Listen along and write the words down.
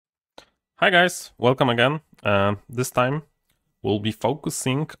Hi guys, welcome again. This time we'll be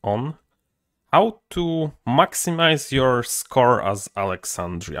focusing on how to maximize your score as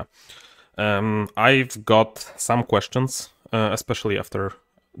Alexandria. I've got some questions, especially after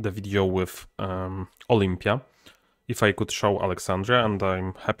the video with Olympia, if I could show Alexandria, and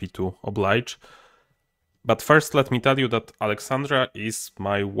I'm happy to oblige. But first let me tell you that Alexandria is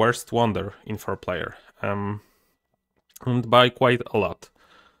my worst wonder in 4-player, and by quite a lot.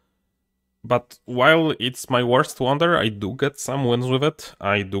 But while it's my worst wonder, I do get some wins with it.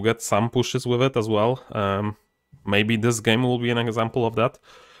 I do get some pushes with it as well. Maybe this game will be an example of that.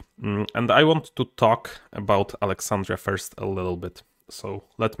 And I want to talk about Alexandria first a little bit. So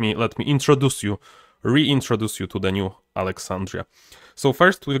let me reintroduce you to the new Alexandria. So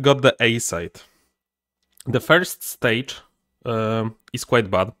first we've got the A side. The first stage is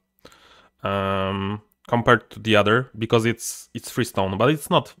quite bad compared to the other because it's free stone, but it's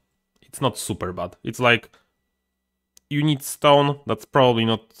not super bad. It's like you need stone. That's probably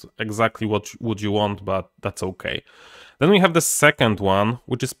not exactly what would you want, but that's okay. Then we have the second one,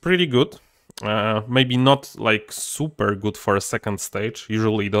 which is pretty good. Maybe not like super good for a second stage.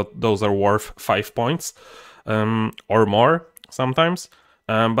 Usually those are worth 5 points or more sometimes.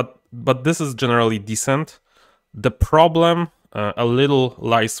 But this is generally decent. The problem a little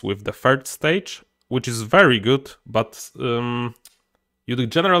lies with the third stage, which is very good, but you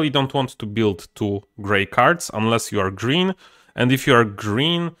generally don't want to build 2 gray cards unless you are green, and if you are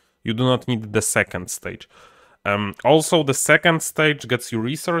green, you do not need the second stage. Also, the second stage gets you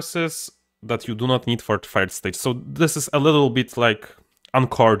resources that you do not need for the third stage, so this is a little bit like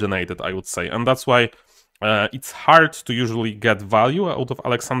uncoordinated, I would say, and that's why it's hard to usually get value out of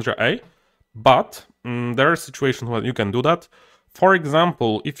Alexandria A, but there are situations where you can do that. For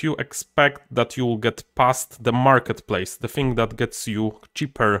example, if you expect that you will get past the marketplace, the thing that gets you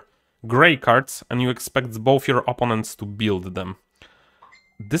cheaper gray cards, and you expect both your opponents to build them.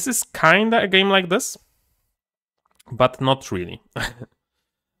 This is kinda a game like this, but not really.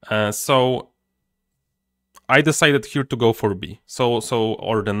 So I decided here to go for B, or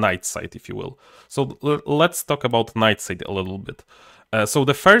the night side, if you will. So let's talk about night side a little bit. So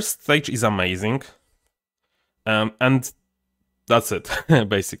the first stage is amazing, and that's it,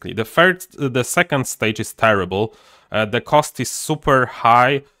 basically. The second stage is terrible. The cost is super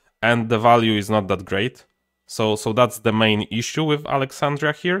high, and the value is not that great. So that's the main issue with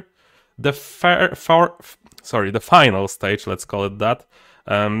Alexandria here. The final stage, let's call it that.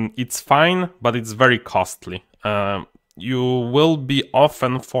 It's fine, but it's very costly. You will be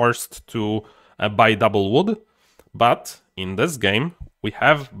often forced to buy double wood, but in this game we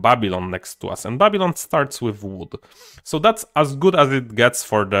have Babylon next to us, and Babylon starts with wood. So that's as good as it gets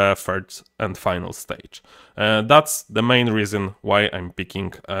for the third and final stage. That's the main reason why I'm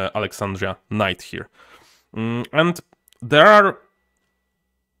picking Alexandria Knight here. And there are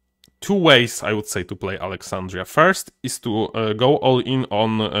 2 ways, I would say, to play Alexandria. First is to go all in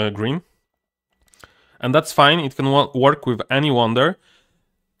on green, and that's fine. It can work with any wonder.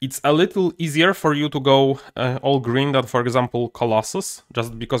 It's a little easier for you to go all green than, for example, Colossus,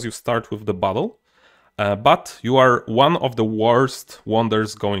 just because you start with the battle. But you are one of the worst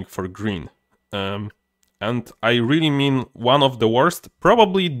wonders going for green. And I really mean one of the worst,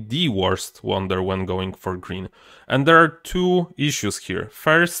 probably the worst wonder when going for green. And there are 2 issues here.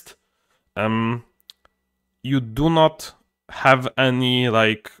 First, you do not have any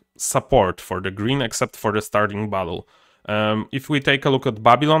like support for the green except for the starting battle. If we take a look at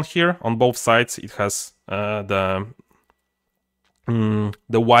Babylon here, on both sides it has the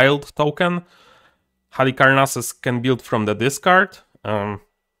wild token. Halicarnassus can build from the discard, and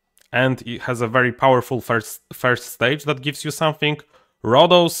it has a very powerful first stage that gives you something.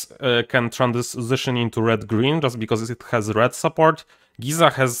 Rhodos can transition into red-green just because it has red support.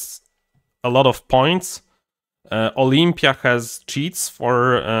 Giza has a lot of points. Olympia has cheats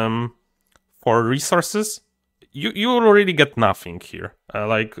for resources. You already get nothing here.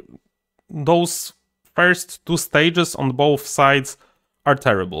 Like, those first 2 stages on both sides are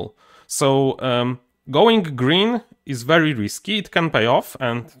terrible. So going green is very risky. It can pay off,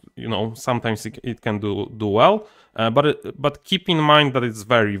 and you know, sometimes it can do well. But keep in mind that it's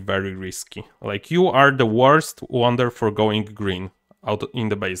very, very risky. Like, you are the worst wonder for going green out in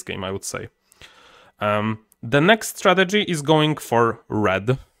the base game, I would say. The next strategy is going for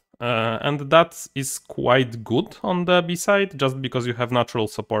red. And that is quite good on the B side, just because you have natural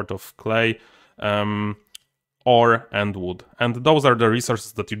support of clay, ore, and wood. And those are the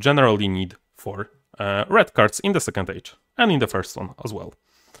resources that you generally need for red cards in the second age, and in the first one as well.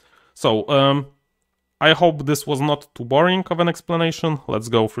 So, I hope this was not too boring of an explanation. Let's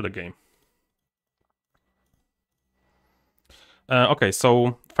go through the game. Okay,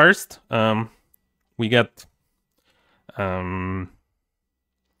 so first we get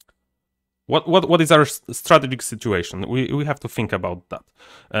what is our strategic situation? We have to think about that.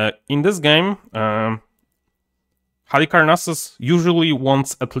 In this game, Halicarnassus usually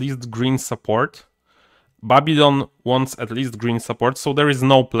wants at least green support. Babylon wants at least green support, so there is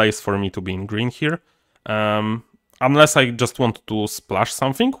no place for me to be in green here. Unless I just want to splash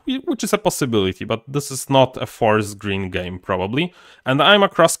something, which is a possibility, but this is not a force green game, probably. And I'm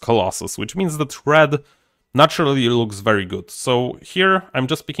across Colossus, which means that red naturally looks very good. So here I'm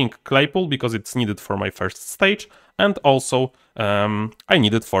just picking Claypool because it's needed for my first stage, and also I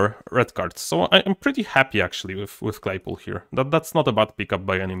need it for red cards. So I'm pretty happy actually with Claypool here. That's not a bad pickup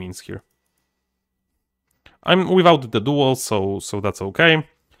by any means here. I'm without the duel, so that's okay.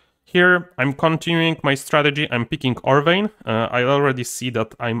 Here, I'm continuing my strategy. I'm picking Orvane. I already see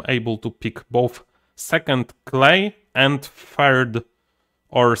that I'm able to pick both second Clay and third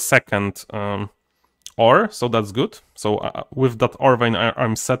or second Ore, so that's good. So with that Orvane,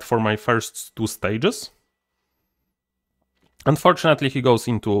 I'm set for my first 2 stages. Unfortunately, he goes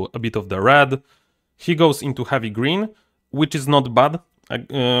into a bit of the red. He goes into heavy green, which is not bad.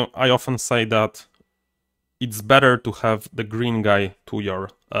 I often say that it's better to have the green guy to your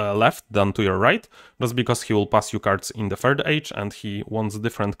left than to your right, just because he will pass you cards in the third age and he wants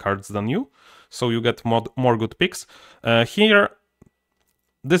different cards than you, so you get more good picks. Here,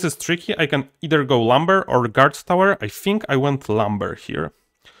 this is tricky. I can either go Lumber or Guard Tower. I think I went Lumber here,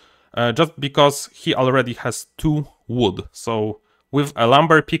 just because he already has 2 wood, so with a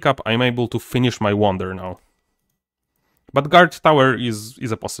Lumber pickup I'm able to finish my Wonder now. But Guard Tower is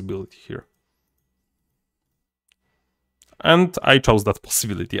a possibility here. And I chose that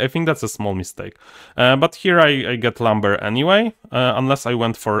possibility. I think that's a small mistake. But here I get Lumber anyway, unless I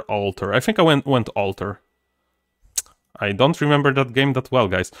went for Altar. I think I went Altar. I don't remember that game that well,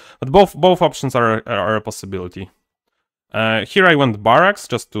 guys. But both options are a possibility. Here I went Barracks,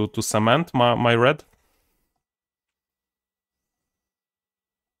 just to cement my red.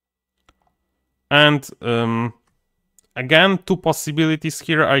 And again, 2 possibilities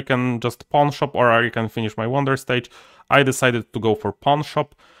here. I can just Pawn Shop or I can finish my Wonder stage. I decided to go for Pawn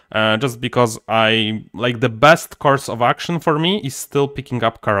Shop, just because the best course of action for me is still picking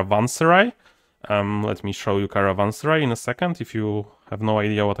up Caravanserai. Let me show you Caravanserai in a second, if you have no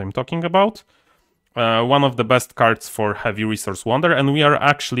idea what I'm talking about. One of the best cards for Heavy Resource Wonder, and we are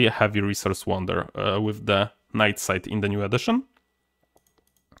actually a Heavy Resource Wonder with the Night Sight in the new edition.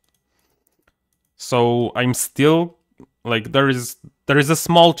 So I'm still... there is a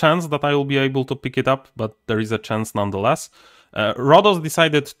small chance that I will be able to pick it up, but there is a chance nonetheless. Rhodos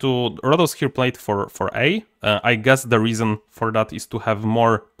here played for A. I guess the reason for that is to have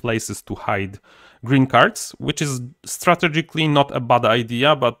more places to hide green cards, which is strategically not a bad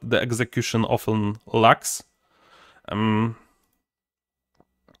idea, but the execution often lacks. And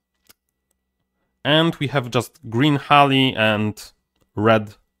we have just green Hali and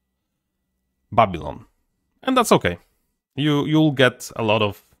red Babylon. And that's okay. You'll get a lot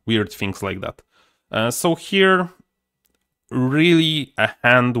of weird things like that. So here, really a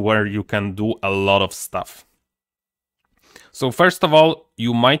hand where you can do a lot of stuff. So first of all,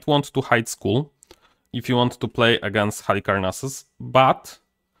 you might want to hide School if you want to play against Halicarnassus, but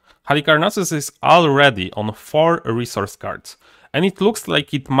Halicarnassus is already on 4 resource cards, and it looks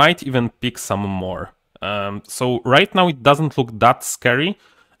like it might even pick some more. So right now it doesn't look that scary.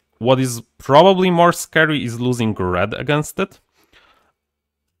 What is probably more scary is losing red against it.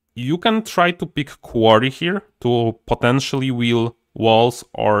 You can try to pick Quarry here to potentially wheel Walls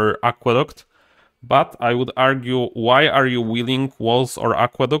or Aqueduct, but I would argue, why are you wheeling Walls or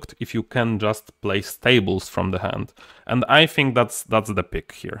Aqueduct if you can just play Stables from the hand? And I think that's the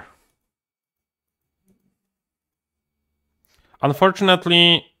pick here.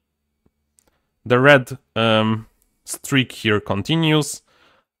 Unfortunately, the red streak here continues.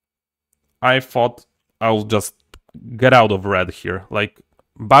 I thought I'll just get out of red here.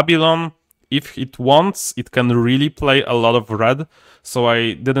 Babylon, if it wants, it can really play a lot of red. So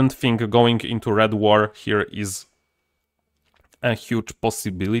I didn't think going into red war here is a huge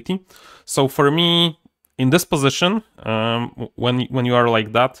possibility. So for me, in this position, when you are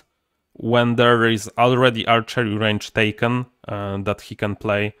like that, when there is already archery range taken that he can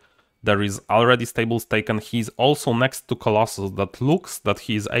play, there is already Stables taken. He's also next to Colossus that looks that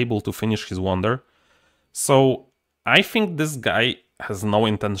he is able to finish his Wonder. So I think this guy has no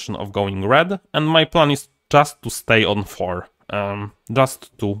intention of going red, and my plan is just to stay on 4.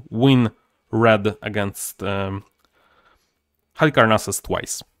 Just to win red against Halicarnassus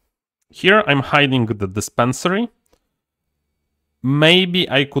twice. Here I'm hiding the Dispensary. maybe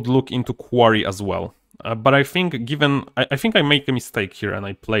I could look into quarry as well. But I think I think I make a mistake here and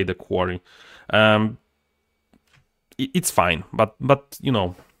I play the quarry. It's fine, but you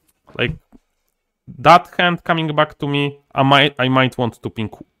know, like that hand coming back to me, I might want to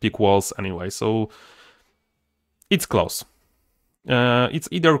pick walls anyway. So it's close. It's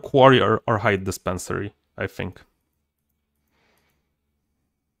either quarry or hide dispensary, I think.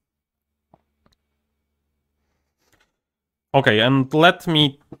 Okay, and let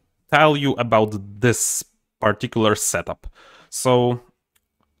me tell you about this particular setup. So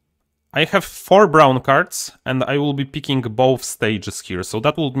I have 4 brown cards, and I will be picking both stages here. So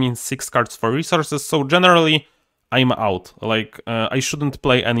that would mean 6 cards for resources. So generally, I'm out. Like, I shouldn't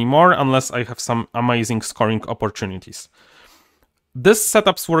play anymore unless I have some amazing scoring opportunities. This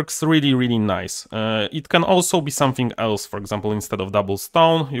setup works really, really nice. It can also be something else. For example, instead of double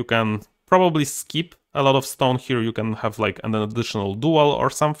stone, you can probably skip a lot of stone here. You can have like an additional dual or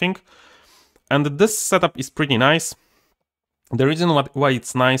something. And this setup is pretty nice. The reason why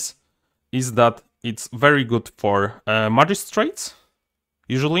it's nice is that it's very good for magistrates.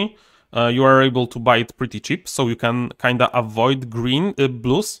 Usually, you are able to buy it pretty cheap, so you can kind of avoid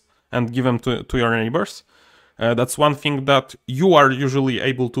blues and give them to your neighbors. That's one thing that you are usually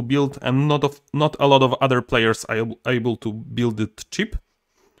able to build, and not a lot of other players are able to build it cheap.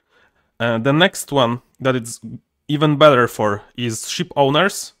 The next one that it's even better for is ship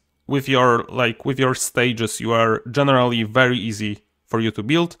owners. With your stages, you are generally very easy for you to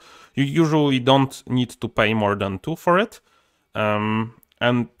build. You usually don't need to pay more than 2 for it.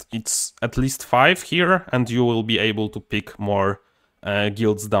 And it's at least 5 here, and you will be able to pick more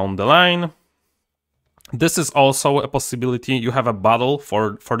guilds down the line. This is also a possibility. You have a battle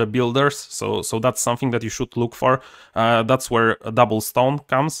for the builders, so that's something that you should look for. That's where a double stone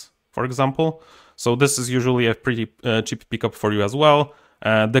comes, for example. So this is usually a pretty cheap pickup for you as well.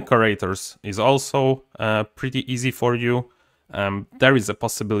 Decorators is also pretty easy for you. There is a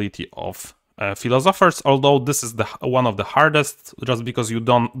possibility of philosophers, although this is one of the hardest, just because you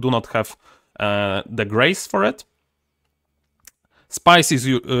do not have the grace for it. Spice is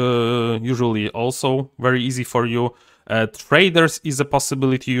usually also very easy for you. Traders is a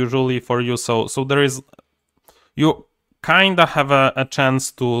possibility usually for you. So there is, you kind of have a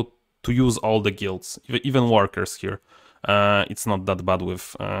chance to use all the guilds, even workers here. It's not that bad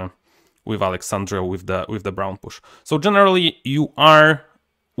with Alexandria with the brown push. So generally, you are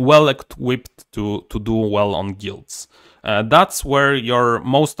well equipped to do well on guilds. That's where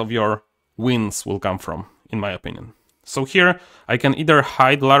most of your wins will come from, in my opinion. So here I can either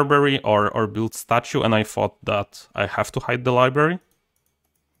hide library or build statue, and I thought that I have to hide the library.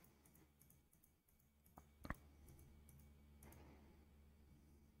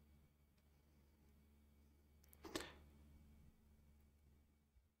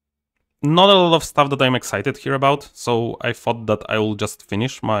 Not a lot of stuff that I'm excited here about, so I thought that I will just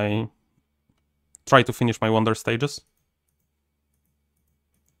try to finish my wonder stages.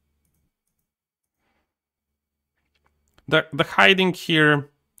 The hiding here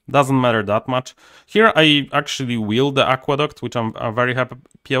doesn't matter that much. Here I actually wheel the aqueduct, which I'm very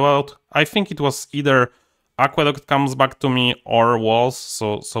happy about. I think it was either aqueduct comes back to me or walls,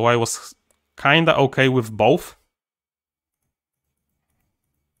 so I was kinda okay with both.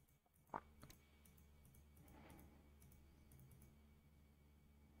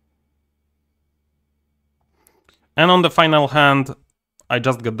 And on the final hand, I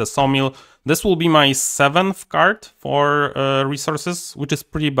just get the sawmill. This will be my 7th card for resources, which is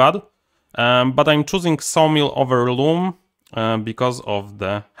pretty bad. But I'm choosing sawmill over loom because of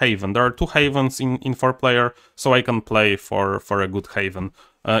the haven. There are 2 havens in 4-player, so I can play for a good haven.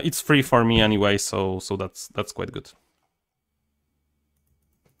 It's free for me anyway, so that's quite good.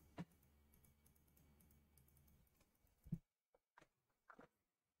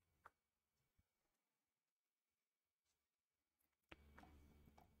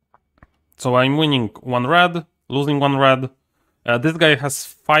 So I'm winning 1 red, losing 1 red. This guy has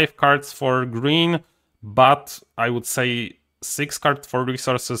 5 cards for green, but I would say 6 cards for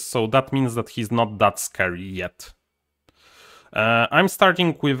resources, so that means that he's not that scary yet. I'm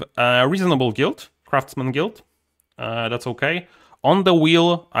starting with a reasonable guild, Craftsman Guild. That's okay. On the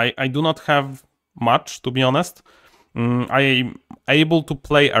wheel, I do not have much, to be honest. I'm able to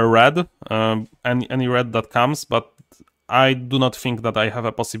play a red, any red that comes, but I do not think that I have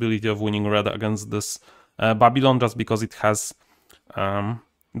a possibility of winning red against this Babylon, just because it has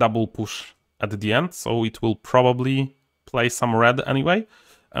double push at the end, so it will probably play some red anyway.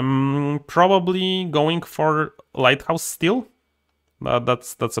 Probably going for Lighthouse still.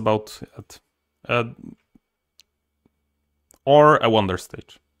 That's about it. or a Wonder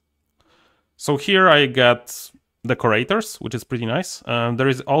Stage. So here I get Decorators, which is pretty nice. There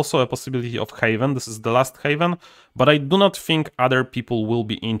is also a possibility of Haven. This is the last Haven, but I do not think other people will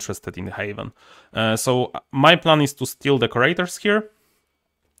be interested in Haven. So my plan is to steal Decorators here,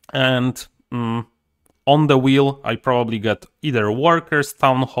 and on the wheel I probably get either Workers,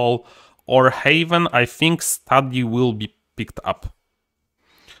 Town Hall, or Haven. I think Study will be picked up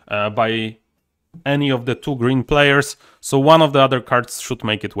by any of the two green players, so one of the other cards should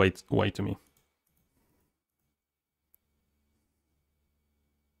make it way to me.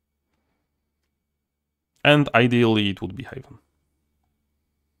 And ideally it would be Haven.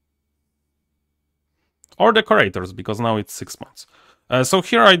 Or Decorators, because now it's 6 months. So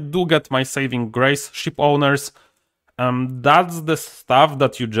here I do get my Saving Grace, Ship Owners. That's the stuff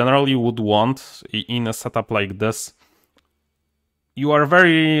that you generally would want in a setup like this. You are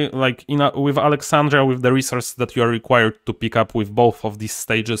very, like, with Alexandria, with the resources that you are required to pick up with both of these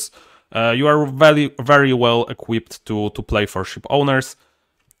stages, you are very well equipped to play for Ship Owners.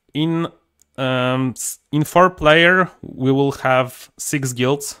 In 4-player, we will have 6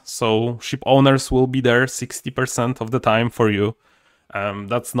 guilds, so Ship Owners will be there 60% of the time for you.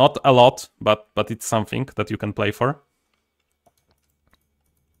 That's not a lot, but it's something that you can play for.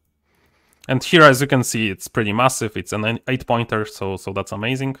 And here, as you can see, it's pretty massive. It's an 8-pointer, so that's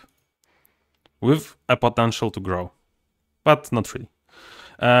amazing. With a potential to grow, but not really.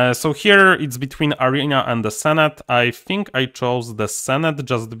 So here it's between Arena and the Senate. I think I chose the Senate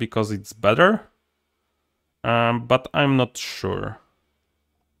just because it's better, but I'm not sure.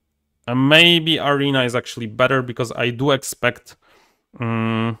 Maybe Arena is actually better because I do expect,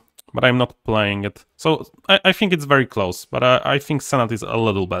 but I'm not playing it. So I think it's very close, but I think Senate is a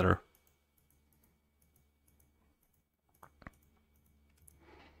little better.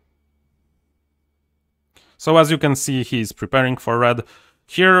 So as you can see, he's preparing for red.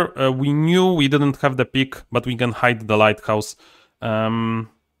 Here, we knew we didn't have the pick, but we can hide the lighthouse. We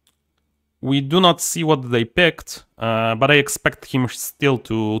do not see what they picked, but I expect him still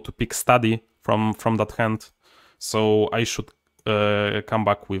to pick Study from that hand. So I should come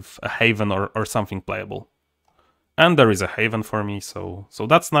back with a Haven or something playable. And there is a Haven for me, so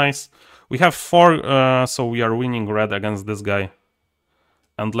that's nice. We have 4, so we are winning red against this guy.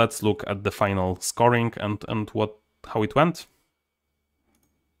 And let's look at the final scoring and how it went.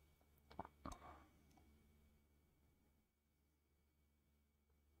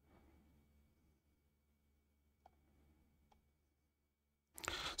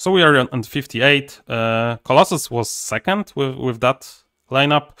 So we are on 58. Colossus was second with that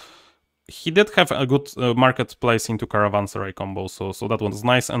lineup. He did have a good marketplace into Caravanserai combo, so that was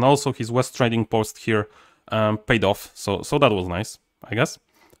nice. And also his West Trading Post here paid off, so that was nice, I guess.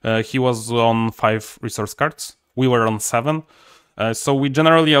 He was on 5 resource cards. We were on 7. So we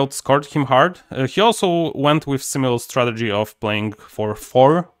generally outscored him hard. He also went with similar strategy of playing for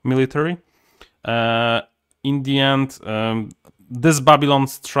 4 military. In the end, this Babylon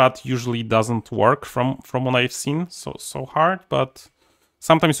strat usually doesn't work from what I've seen so hard, but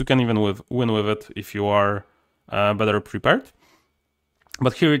sometimes you can even win with it if you are better prepared.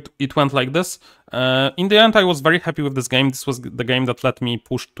 But here it went like this. In the end, I was very happy with this game. This was the game that let me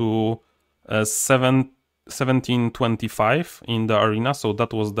push to 1725 in the arena, so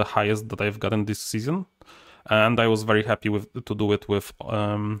that was the highest that I've gotten this season. And I was very happy to do it with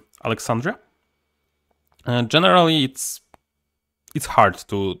Alexandria. Generally, it's hard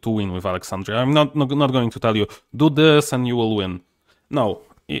to win with Alexandria. I'm not going to tell you, do this and you will win. No,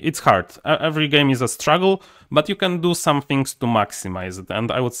 it's hard. Every game is a struggle, but you can do some things to maximize it. And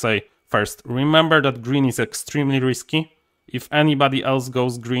I would say, first, remember that green is extremely risky. If anybody else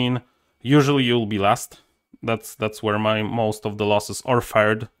goes green, usually you'll be last. That's where most of the losses, or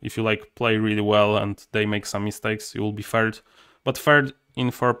third. If you play really well and they make some mistakes, you will be third. But third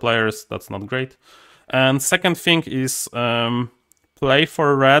in 4 players, that's not great. And second thing is play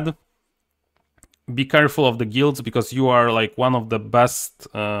for red. Be careful of the guilds, because you are one of the best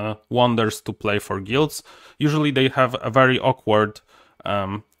wonders to play for guilds. Usually they have a very awkward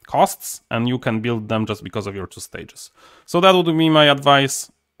costs, and you can build them just because of your 2 stages. So that would be my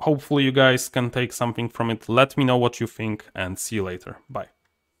advice. Hopefully you guys can take something from it. Let me know what you think, and see you later. Bye.